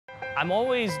I'm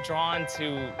always drawn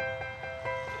to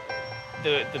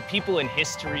the people in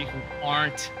history who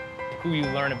aren't who you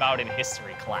learn about in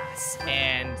history class,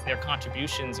 and their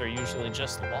contributions are usually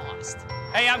just lost.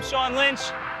 Hey, I'm Shawn Lynch,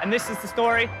 and this is the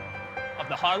story of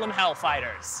the Harlem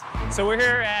Hellfighters. So we're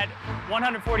here at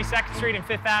 142nd Street and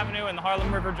 5th Avenue in the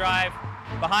Harlem River Drive.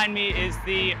 Behind me is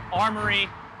the armory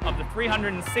of the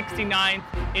 369th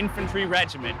Infantry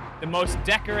Regiment, the most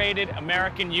decorated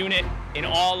American unit in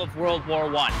all of World War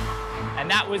I. And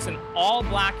that was an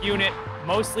all-black unit,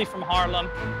 mostly from Harlem,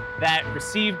 that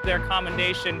received their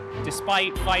commendation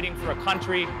despite fighting for a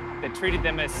country that treated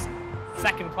them as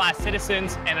second-class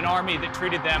citizens and an army that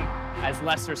treated them as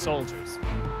lesser soldiers.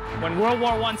 When World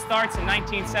War I starts in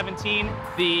 1917,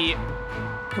 the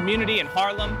community in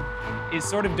Harlem is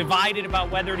sort of divided about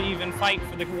whether to even fight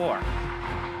for the war.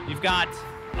 You've got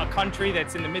a country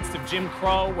that's in the midst of Jim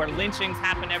Crow, where lynchings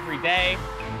happen every day,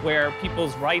 where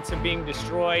people's rights are being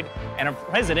destroyed, and a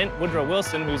president, Woodrow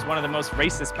Wilson, who's one of the most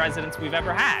racist presidents we've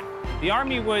ever had. The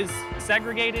army was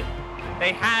segregated.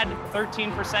 They had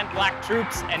 13% black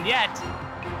troops, and yet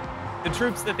the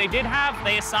troops that they did have,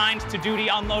 they assigned to duty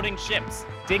unloading ships,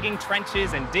 digging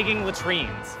trenches and digging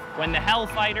latrines. When the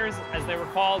Hellfighters, as they were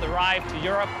called, arrived to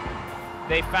Europe,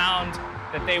 they found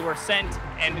that they were sent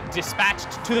and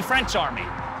dispatched to the French army.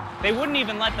 They wouldn't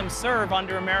even let them serve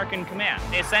under American command.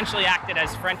 They essentially acted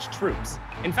as French troops.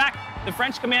 In fact, the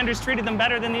French commanders treated them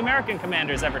better than the American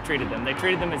commanders ever treated them. They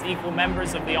treated them as equal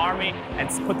members of the army and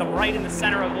put them right in the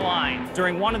center of the line.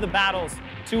 During one of the battles,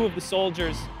 two of the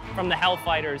soldiers from the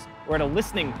Hellfighters were at a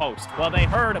listening post while they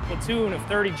heard a platoon of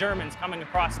 30 Germans coming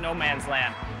across no man's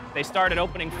land. They started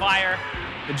opening fire.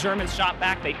 The Germans shot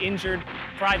back. They injured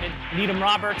Private Needham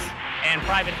Roberts and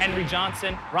Private Henry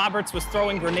Johnson. Roberts was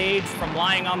throwing grenades from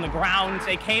lying on the ground.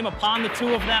 They came upon the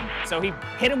two of them, so he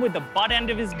hit him with the butt end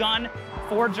of his gun.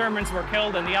 4 Germans were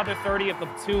killed, and the other 30 of the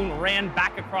platoon ran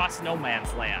back across no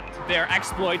man's land. Their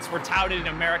exploits were touted in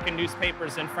American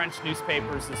newspapers and French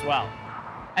newspapers as well.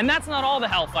 And that's not all the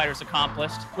Hellfighters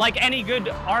accomplished. Like any good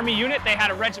army unit, they had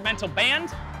a regimental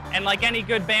band, and like any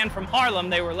good band from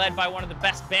Harlem, they were led by one of the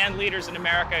best band leaders in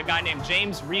America, a guy named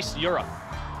James Reese Europe.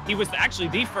 He was actually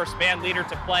the first band leader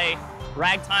to play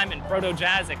ragtime and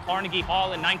proto-jazz at Carnegie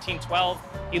Hall in 1912.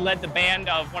 He led the band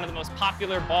of one of the most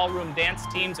popular ballroom dance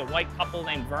teams, a white couple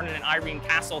named Vernon and Irene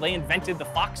Castle. They invented the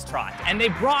foxtrot, and they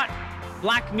brought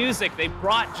black music, they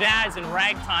brought jazz and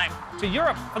ragtime to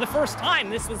Europe for the first time.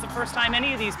 This was the first time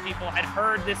any of these people had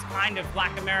heard this kind of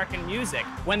black American music.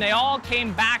 When they all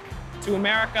came back to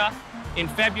America in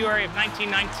February of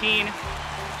 1919,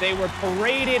 they were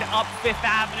paraded up 5th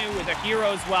Avenue with a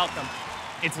hero's welcome.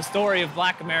 It's a story of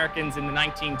black Americans in the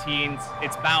 19-teens.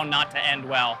 It's bound not to end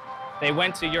well. They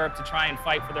went to Europe to try and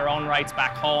fight for their own rights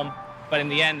back home, but in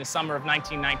the end, the summer of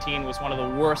 1919 was one of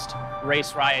the worst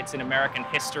race riots in American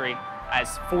history,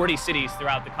 as 40 cities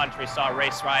throughout the country saw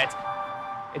race riots.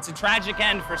 It's a tragic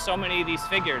end for so many of these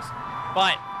figures,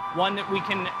 but one that we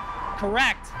can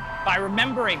correct by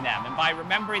remembering them and by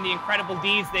remembering the incredible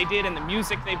deeds they did and the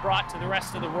music they brought to the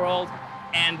rest of the world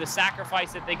and the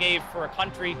sacrifice that they gave for a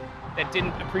country that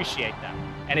didn't appreciate them.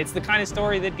 And it's the kind of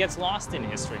story that gets lost in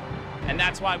history. And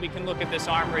that's why we can look at this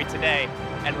armory today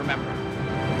and remember it.